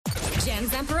Jen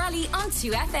Zamparelli on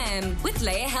 2FM with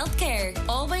Leia Healthcare.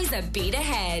 Always a beat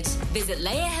ahead. Visit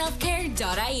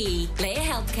leiahealthcare.ie. Leia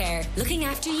Healthcare, looking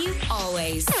after you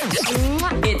always.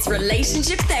 It's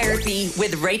Relationship Therapy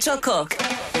with Rachel Cooke.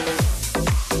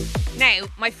 Now,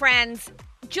 my friends,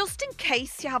 just in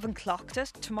case you haven't clocked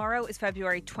it, tomorrow is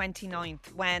February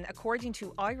 29th when, according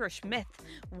to Irish myth,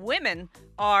 women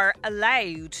are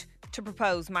allowed to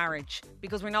propose marriage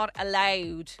because we're not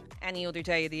allowed any other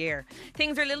day of the year.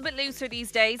 Things are a little bit looser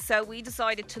these days, so we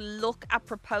decided to look at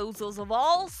proposals of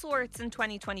all sorts in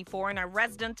 2024, and our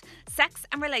resident sex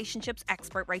and relationships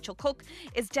expert Rachel Cooke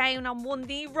is down on one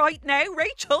knee right now.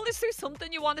 Rachel, is there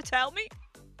something you want to tell me?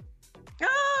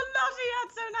 Oh, Lottie,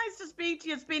 it's so nice to speak to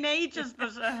you. It's been ages,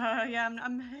 but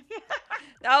I'm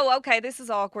Oh, okay, this is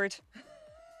awkward.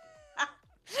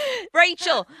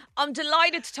 Rachel, I'm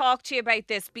delighted to talk to you about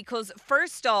this because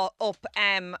first up,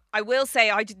 I will say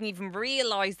I didn't even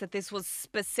realise that this was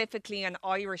specifically an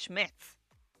Irish myth.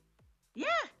 Yeah,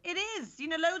 it is. You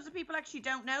know, loads of people actually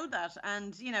don't know that.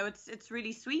 And, you know, it's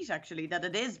really sweet, actually, that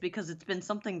it is, because it's been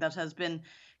something that has been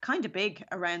kind of big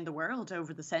around the world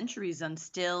over the centuries. And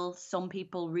still some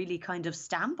people really kind of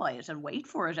stand by it and wait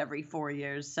for it every 4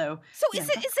 years. So is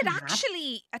it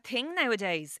actually a thing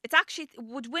nowadays? It's actually,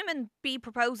 would women be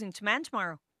proposing to men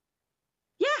tomorrow?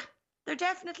 Yeah. There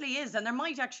definitely is, and there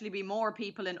might actually be more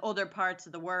people in other parts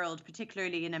of the world,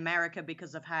 particularly in America,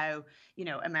 because of how, you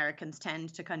know, Americans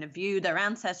tend to kind of view their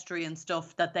ancestry and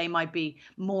stuff, that they might be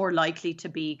more likely to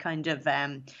be kind of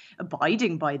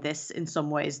abiding by this in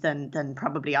some ways than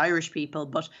probably Irish people.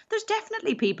 But there's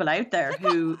definitely people out there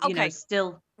who, you know,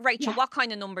 still... Rachel, what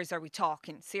kind of numbers are we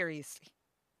talking? Seriously.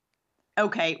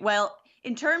 Okay, well,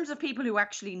 in terms of people who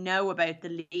actually know about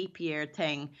the leap year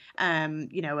thing,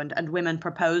 you know, and women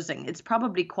proposing, it's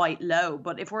probably quite low.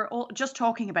 But if we're just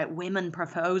talking about women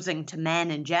proposing to men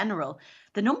in general,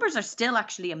 the numbers are still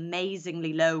actually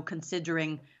amazingly low,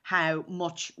 considering how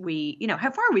much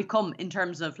how far we've come in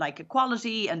terms of like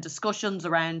equality and discussions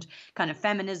around kind of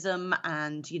feminism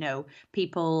and, you know,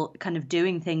 people kind of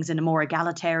doing things in a more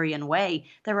egalitarian way.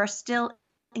 There are still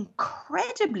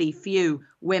incredibly few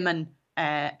women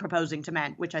proposing to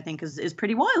men, which I think is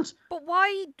pretty wild. But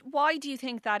why do you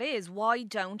think that is? Why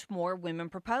don't more women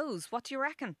propose? What do you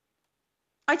reckon?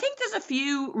 I think there's a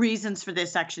few reasons for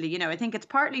this, actually. You know, I think it's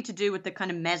partly to do with the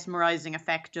kind of mesmerizing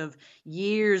effect of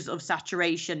years of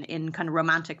saturation in kind of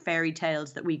romantic fairy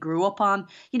tales that we grew up on.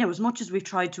 You know, as much as we've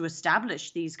tried to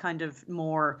establish these kind of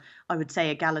more, I would say,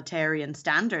 egalitarian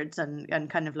standards and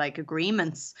kind of like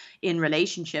agreements in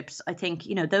relationships, I think,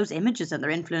 you know, those images and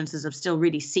their influences have still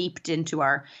really seeped into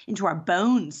our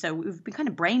bones. So we've been kind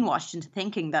of brainwashed into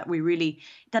thinking that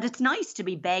that it's nice to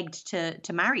be begged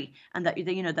to marry, and that,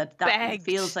 you know, that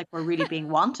feels like we're really being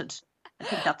wanted. I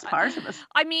think that's part of it.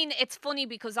 I mean, it's funny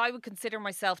because I would consider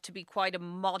myself to be quite a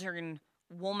modern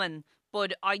woman,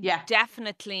 but I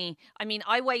definitely, I mean,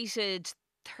 I waited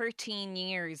 13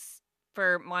 years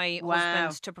for my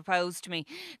husband to propose to me.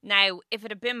 Now, if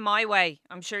it had been my way,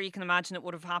 I'm sure you can imagine it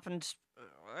would have happened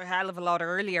a hell of a lot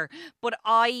earlier. But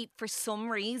for some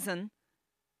reason,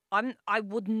 I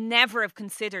would never have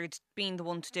considered being the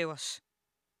one to do it.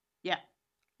 Yeah.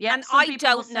 Yeah, and I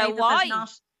don't know why.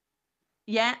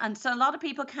 Yeah, and so a lot of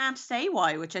people can't say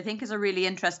why, which I think is a really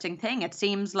interesting thing. It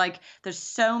seems like there's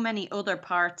so many other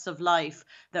parts of life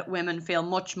that women feel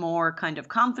much more kind of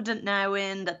confident now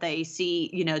in, that they see,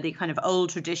 you know, the kind of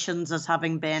old traditions as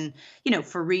having been, you know,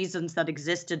 for reasons that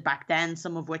existed back then,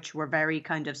 some of which were very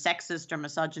kind of sexist or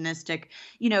misogynistic,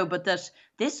 you know, but that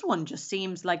this one just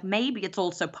seems like maybe it's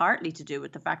also partly to do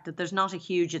with the fact that there's not a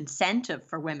huge incentive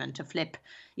for women to flip,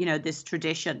 you know, this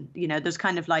tradition. You know, there's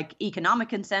kind of like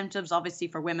economic incentives, obviously,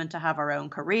 for women to have our own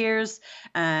careers,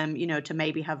 you know, to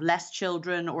maybe have less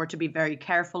children, or to be very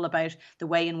careful about the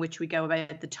way in which we go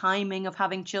about the timing of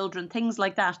having children, things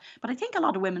like that. But I think a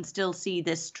lot of women still see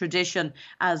this tradition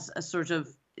as a sort of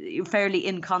fairly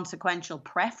inconsequential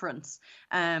preference.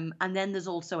 And then there's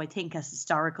also, I think, a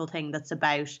historical thing that's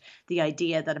about the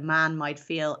idea that a man might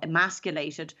feel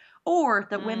emasculated, or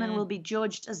that women will be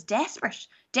judged as desperate,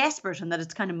 and that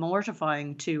it's kind of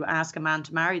mortifying to ask a man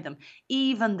to marry them,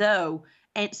 even though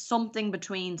it's something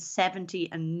between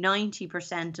 70 and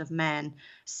 90% of men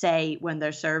say when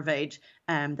they're surveyed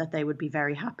that they would be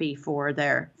very happy for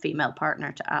their female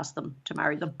partner to ask them to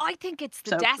marry them. I think it's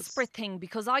the desperate thing,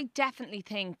 because I definitely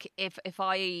think if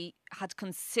I had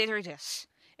considered it,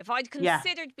 if I'd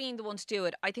considered being the one to do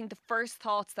it, I think the first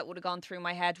thoughts that would have gone through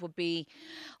my head would be,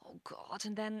 oh God,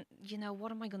 and then, you know,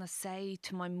 what am I going to say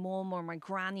to my mum or my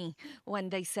granny when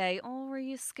they say, oh, were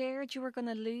you scared you were going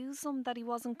to lose him, that he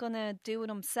wasn't going to do it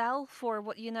himself, or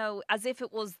what, you know, as if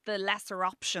it was the lesser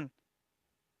option.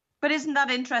 But isn't that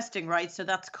interesting, right? So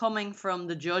that's coming from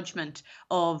the judgment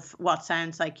of what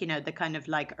sounds like, the kind of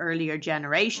like earlier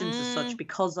generations as such, Mm.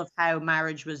 because of how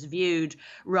marriage was viewed,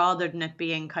 rather than it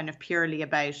being kind of purely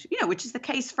about, which is the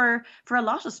case for a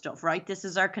lot of stuff, right? This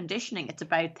is our conditioning. It's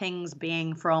about things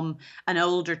being from an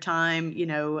older time,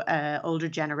 older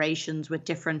generations with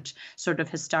different sort of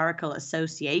historical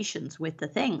associations with the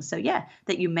thing. So yeah,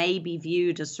 that you may be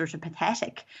viewed as sort of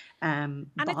pathetic And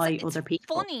it's by it's other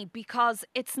people. funny because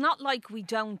it's not like we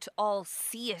don't all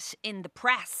see it in the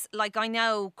press. Like I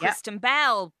know Yeah. Kristen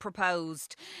Bell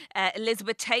proposed,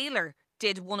 Elizabeth Taylor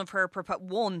did one of her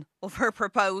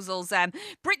proposals.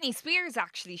 Britney Spears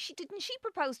actually, she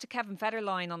propose to Kevin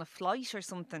Federline on a flight or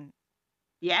something.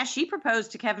 Yeah, she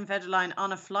proposed to Kevin Federline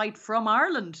on a flight from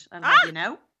Ireland, I'll have you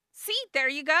know. See, there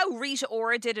you go. Rita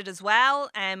Ora did it as well.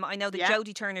 I know that Yeah.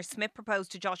 Jodie Turner-Smith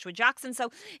proposed to Joshua Jackson.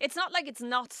 So it's not like it's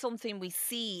not something we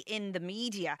see in the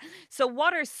media. So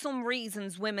what are some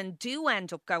reasons women do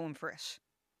end up going for it?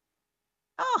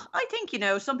 Oh, I think,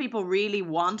 some people really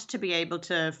want to be able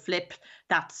to flip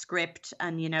that script.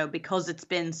 And, because it's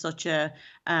been such the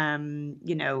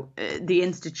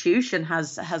institution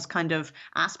has kind of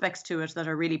aspects to it that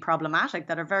are really problematic,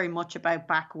 that are very much about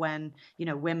back when,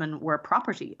 women were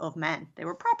property of men. They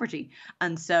were property.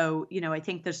 And so, I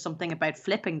think there's something about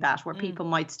flipping that, where people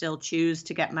might still choose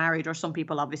to get married, or some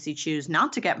people obviously choose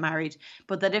not to get married,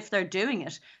 but that if they're doing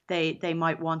it, they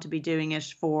might want to be doing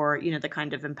it for, the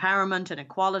kind of empowerment and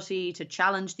equality, to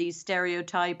challenge these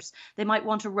stereotypes. They might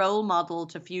want a role model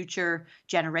to future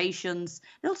generations.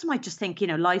 They also might just think,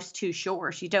 life's too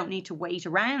short. You don't need to wait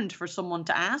around for someone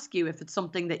to ask you if it's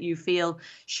something that you feel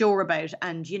sure about.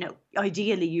 And,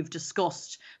 ideally you've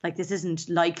discussed, like, this isn't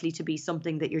likely to be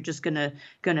something that you're just gonna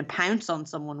pounce on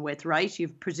someone with, right?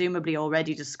 You've presumably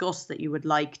already discussed that you would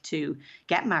like to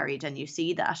get married, and you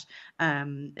see that.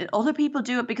 Other people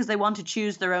do it because they want to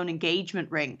choose their own engagement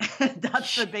ring.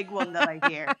 That's the big one that I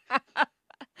hear.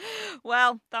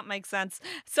 Well, that makes sense.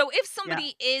 So if Yeah.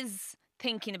 somebody is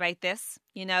thinking about this,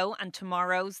 and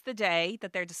tomorrow's the day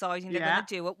that they're deciding they're going Yeah.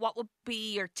 to do it, what would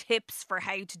be your tips for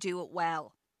how to do it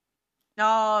well?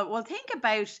 Oh, well, think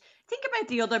about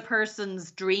the other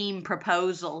person's dream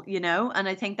proposal, and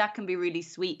I think that can be really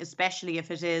sweet, especially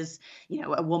if it is,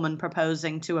 a woman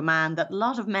proposing to a man that a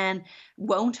lot of men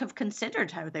won't have considered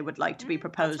how they would like to be That's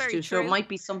proposed very to. So it true. might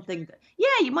be something that,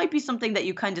 yeah, it might be something that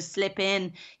you kind of slip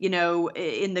in,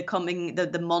 in the coming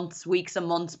the months, weeks and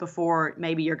months before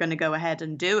maybe you're going to go ahead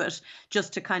and do it,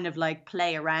 just to kind of like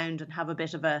play around and have a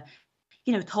bit of a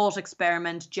thought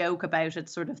experiment, joke about it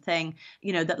sort of thing,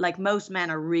 that like most men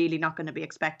are really not going to be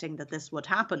expecting that this would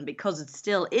happen, because it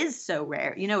still is so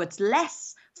rare.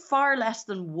 It's far less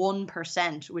than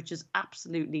 1%, which is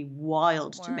absolutely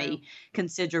wild to Wow. me,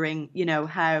 considering,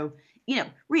 how,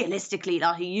 realistically,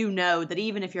 Lottie, that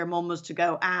even if your mum was to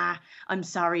go, I'm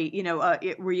sorry,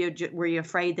 were you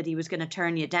afraid that he was going to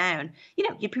turn you down?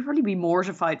 You'd probably be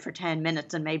mortified for 10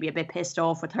 minutes and maybe a bit pissed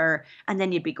off with her, and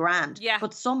then you'd be grand. Yeah.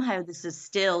 But somehow this is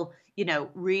still,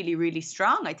 really, really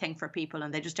strong, I think, for people,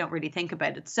 and they just don't really think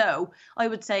about it. So I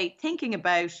would say, thinking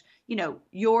about,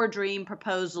 your dream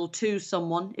proposal to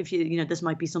someone, if this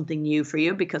might be something new for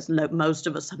you, because most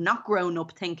of us have not grown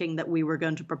up thinking that we were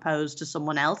going to propose to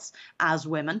someone else as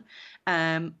women.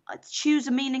 Choose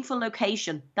a meaningful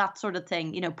location, that sort of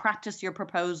thing. Practice your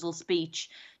proposal speech.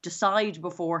 Decide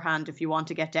beforehand if you want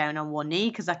to get down on one knee,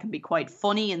 because that can be quite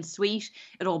funny and sweet.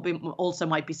 It also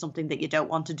might be something that you don't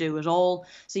want to do at all.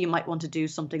 So you might want to do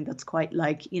something that's quite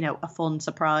like, a fun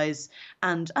surprise,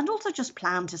 and also just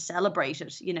plan to celebrate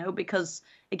it, because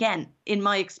again, in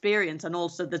my experience, and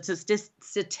also the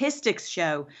statistics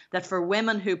show that for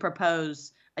women who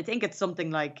propose, I think it's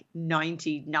something like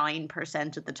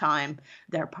 99% of the time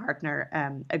their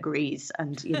partner agrees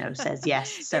and, says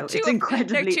yes. So it's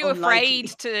incredibly they're too unlikely.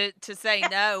 afraid to say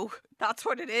no. That's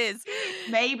what it is.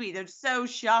 Maybe they're so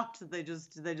shocked that they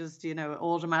just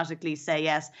automatically say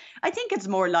yes. I think it's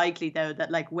more likely though that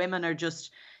like women are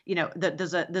just, that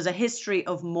there's a history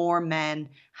of more men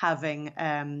having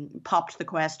popped the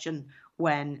question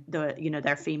when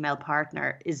their female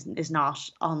partner is not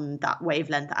on that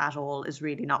wavelength at all, is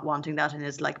really not wanting that, and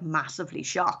is like massively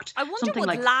shocked. I wonder, Something would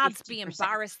like lads be 50%.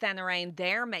 embarrassed then around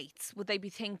their mates? Would they be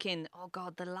thinking, oh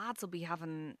God, the lads will be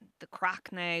having the crack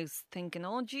now, thinking,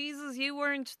 oh Jesus, you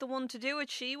weren't the one to do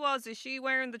it, she was. Is she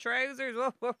wearing the trousers?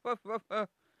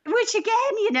 Which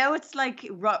again, you know, it's like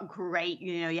great,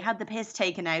 you know, you had the piss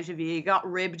taken out of you, you got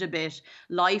ribbed a bit,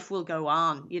 life will go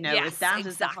on. You know, if Yes, that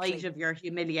is the height exactly. of your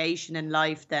humiliation in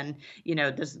life, then you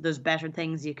know there's better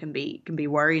things you can be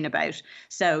worrying about.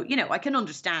 So, you know, I can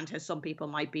understand how some people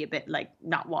might be a bit like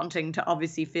not wanting to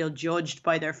obviously feel judged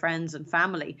by their friends and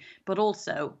family, but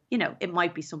also, you know, it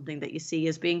might be something that you see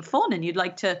as being fun and you'd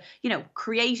like to, you know,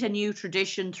 create a new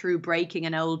tradition through breaking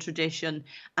an old tradition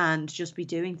and just be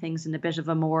doing things in a bit of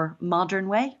a more modern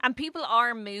way. And people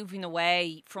are moving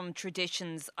away from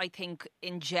traditions, I think,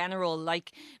 in general,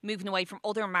 like moving away from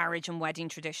other marriage and wedding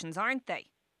traditions, aren't they?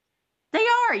 They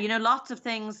are, you know, lots of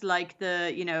things like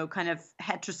the, you know, kind of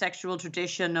heterosexual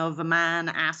tradition of a man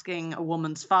asking a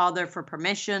woman's father for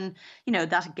permission. You know,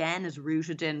 that again is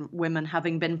rooted in women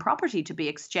having been property to be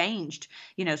exchanged.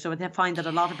 You know, so they find that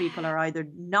a lot of people Yeah. are either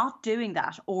not doing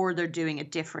that or they're doing it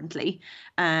differently.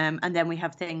 And then we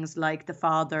have things like the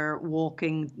father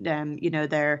walking, you know,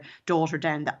 their daughter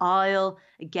down the aisle.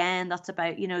 Again, that's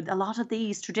about, you know, a lot of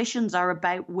these traditions are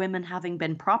about women having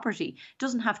been property. It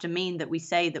doesn't have to mean that we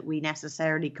say that we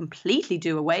necessarily completely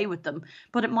do away with them,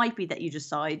 but it might be that you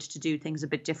decide to do things a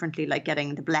bit differently, like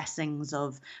getting the blessings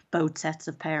of both sets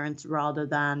of parents rather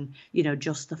than, you know,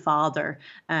 just the father.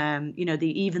 You know,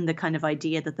 the even the kind of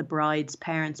idea that the bride's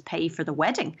parents pay for the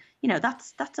wedding, you know,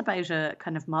 that's about a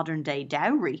kind of modern day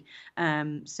dowry.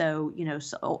 So, you know,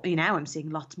 so you know, I'm seeing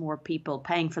lots more people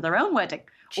paying for their own wedding,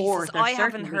 or Jesus, they're I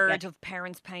haven't certainly heard getting. of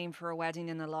parents paying for a wedding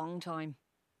in a long time.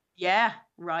 Yeah,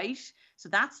 right. So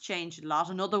that's changed a lot.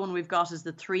 Another one we've got is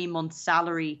the 3 month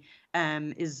salary,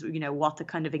 is, you know, what the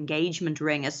kind of engagement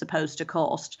ring is supposed to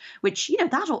cost, which, you know,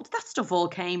 that stuff all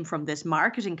came from this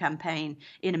marketing campaign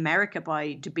in America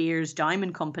by De Beers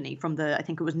Diamond Company from the, I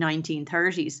think it was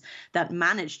 1930s, that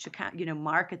managed to, you know,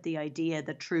 market the idea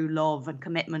that true love and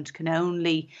commitment can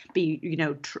only be, you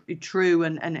know, true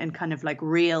and kind of like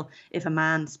real if a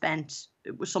man spent,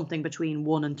 it was something between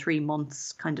 1 and 3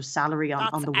 months kind of salary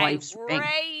That's on the wife's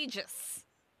ring. outrageous.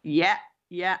 Yeah,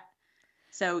 yeah.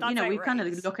 So, you That's know, we've kind of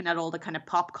outrageous. looking at all the kind of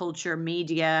pop culture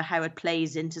media, how it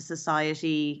plays into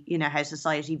society, you know, how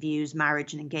society views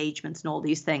marriage and engagements and all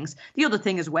these things. The other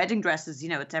thing is wedding dresses. You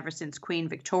know, it's ever since Queen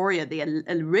Victoria, the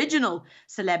original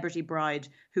celebrity bride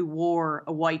who wore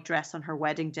a white dress on her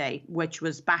wedding day, which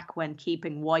was back when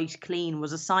keeping white clean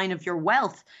was a sign of your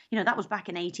wealth. You know, that was back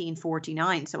in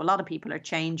 1849. So a lot of people are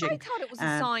I changing. thought it was a Um,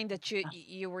 sign that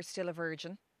you were still a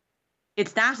virgin.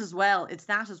 It's that as well. It's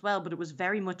that as well, but it was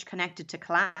very much connected to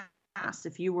class.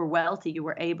 If you were wealthy, you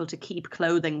were able to keep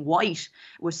clothing white.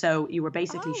 Was so you were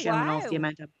basically Oh showing off the wow.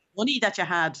 amount of money that you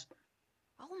had.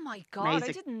 Oh my God, I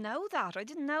Amazing. didn't know that. I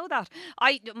didn't know that.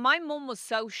 My mum was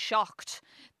so shocked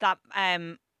that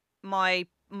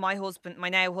my husband, my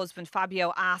now husband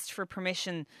Fabio, asked for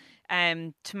permission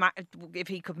to if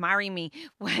he could marry me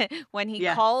when he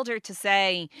Yeah. called her to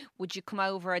say, "Would you come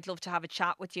over? I'd love to have a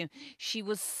chat with you." She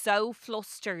was so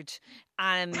flustered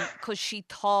because she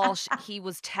thought he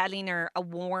was telling her a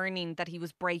warning that he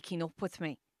was breaking up with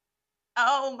me.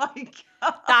 Oh my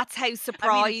God. That's how I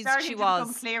mean, it's surprised she starting to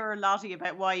become was. clearer, Lottie,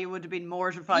 about why you would have been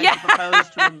mortified Yeah, to propose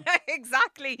to him.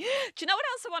 exactly. Do you know what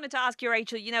else I wanted to ask you,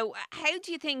 Rachel? You know, how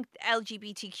do you think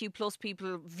LGBTQ plus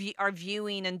people are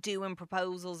viewing and doing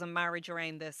proposals and marriage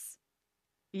around this?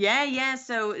 Yeah, yeah.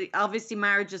 So obviously,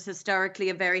 marriage is historically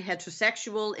a very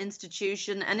heterosexual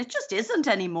institution, and it just isn't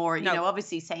anymore. You No. know,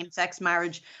 obviously, same sex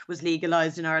marriage was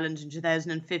legalized in Ireland in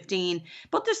 2015,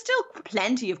 but there's still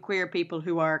plenty of queer people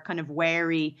who are kind of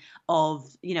wary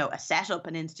of, you know, a setup,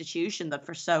 an institution that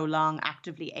for so long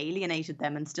actively alienated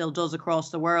them and still does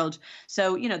across the world.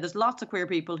 So, you know, there's lots of queer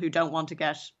people who don't want to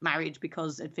get married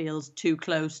because it feels too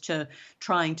close to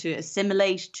trying to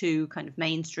assimilate to kind of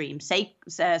mainstream straight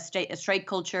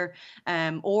culture,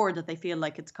 or that they feel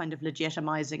like it's kind of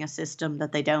legitimizing a system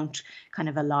that they don't kind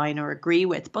of align or agree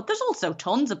with. But there's also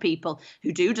tons of people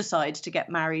who do decide to get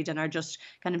married and are just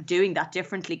kind of doing that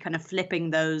differently, kind of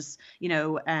flipping those, you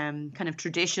know, kind of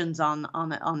traditions on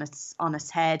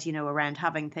its head, you know, around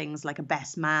having things like a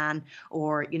best man,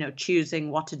 or, you know,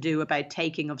 choosing what to do about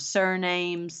taking of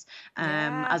surnames.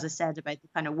 Yeah. As I said, about the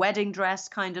kind of wedding dress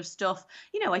kind of stuff.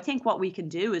 You know, I think what we can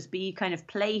do is be kind of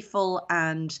playful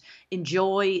and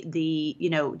enjoy the, you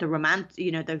know,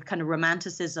 you know, the kind of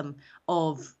romanticism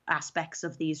of aspects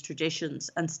of these traditions,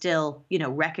 and still, you know,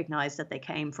 recognize that they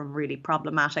came from really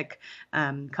problematic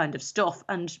kind of stuff,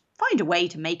 and find a way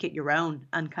to make it your own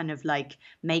and kind of like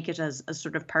make it as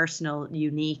sort of personal,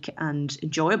 unique and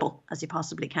enjoyable as you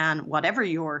possibly can, whatever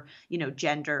your, you know,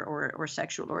 gender or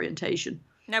sexual orientation.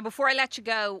 Now, before I let you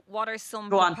go, what are some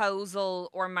Go on. proposal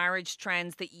or marriage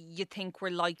trends that you think we're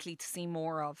likely to see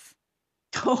more of?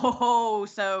 Oh,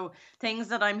 so things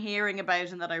that I'm hearing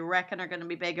about and that I reckon are going to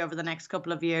be big over the next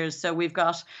couple of years. So we've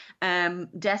got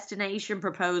destination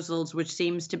proposals, which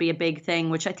seems to be a big thing,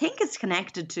 which I think is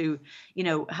connected to,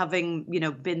 having,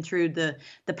 been through the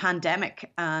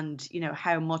pandemic and,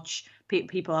 how much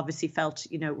people obviously felt,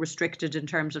 restricted in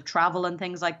terms of travel and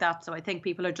things like that. So I think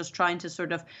people are just trying to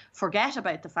sort of forget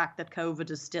about the fact that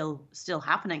COVID is still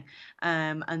happening.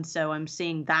 And so I'm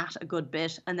seeing that a good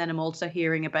bit. And then I'm also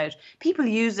hearing about people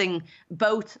using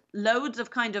both loads of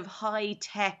kind of high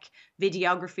tech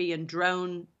videography and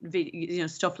drone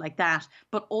stuff like that,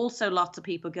 but also lots of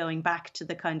people going back to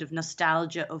the kind of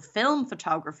nostalgia of film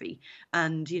photography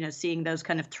and seeing those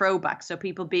kind of throwbacks. So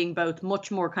people being both much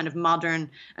more kind of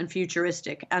modern and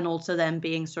futuristic, and also then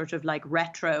being sort of like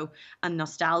retro and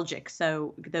nostalgic.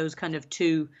 So those kind of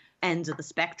two ends of the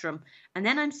spectrum. And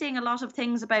then I'm seeing a lot of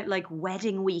things about like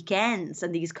wedding weekends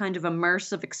and these kind of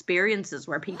immersive experiences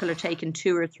where people are taking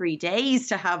 2 or 3 days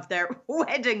to have their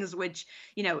weddings, which,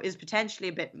 is potentially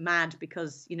a bit mad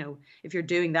because, if you're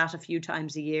doing that a few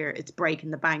times a year, it's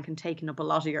breaking the bank and taking up a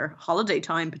lot of your holiday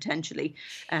time potentially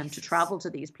to travel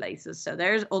to these places. So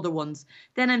there's other ones.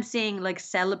 Then I'm seeing like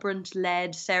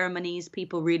celebrant-led ceremonies,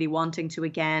 people really wanting to,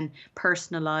 again,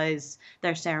 personalize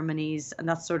their ceremonies and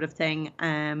that sort of thing.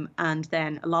 And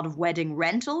then a lot of wedding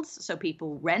rentals, so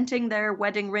people renting their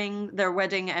wedding ring, their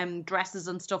wedding dresses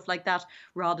and stuff like that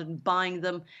rather than buying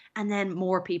them. And then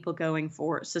more people going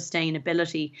for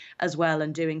sustainability as well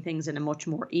and doing things in a much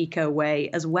more eco way,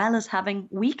 as well as having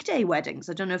weekday weddings.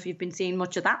 I don't know if you've been seeing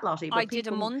much of that, Lottie. But I did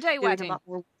a Monday wedding.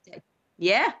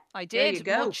 Yeah, I did,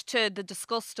 much to the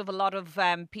disgust of a lot of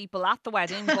people at the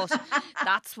wedding, but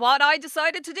that's what I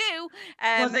decided to do.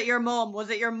 Was it your mum?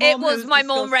 It was my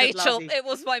mum, Rachel. Lottie? It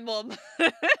was my mum.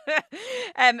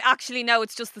 Actually, no,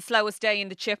 it's just the slowest day in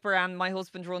the chipper, and my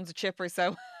husband runs a chipper,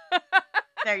 so...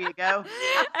 There you go.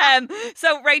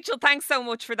 So, Rachel, thanks so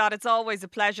much for that. It's always a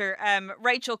pleasure.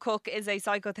 Rachel Cooke is a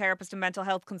psychotherapist and mental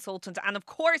health consultant. And of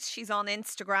course, she's on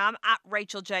Instagram at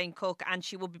Rachel Jane Cooke. And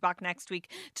she will be back next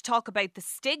week to talk about the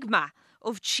stigma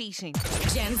of cheating.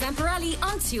 Jen Zamparelli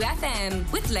on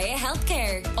 2FM with Leia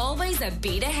Healthcare. Always a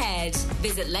beat ahead.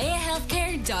 Visit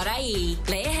leiahealthcare.ie.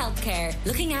 Leia Healthcare.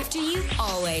 Looking after you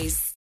always.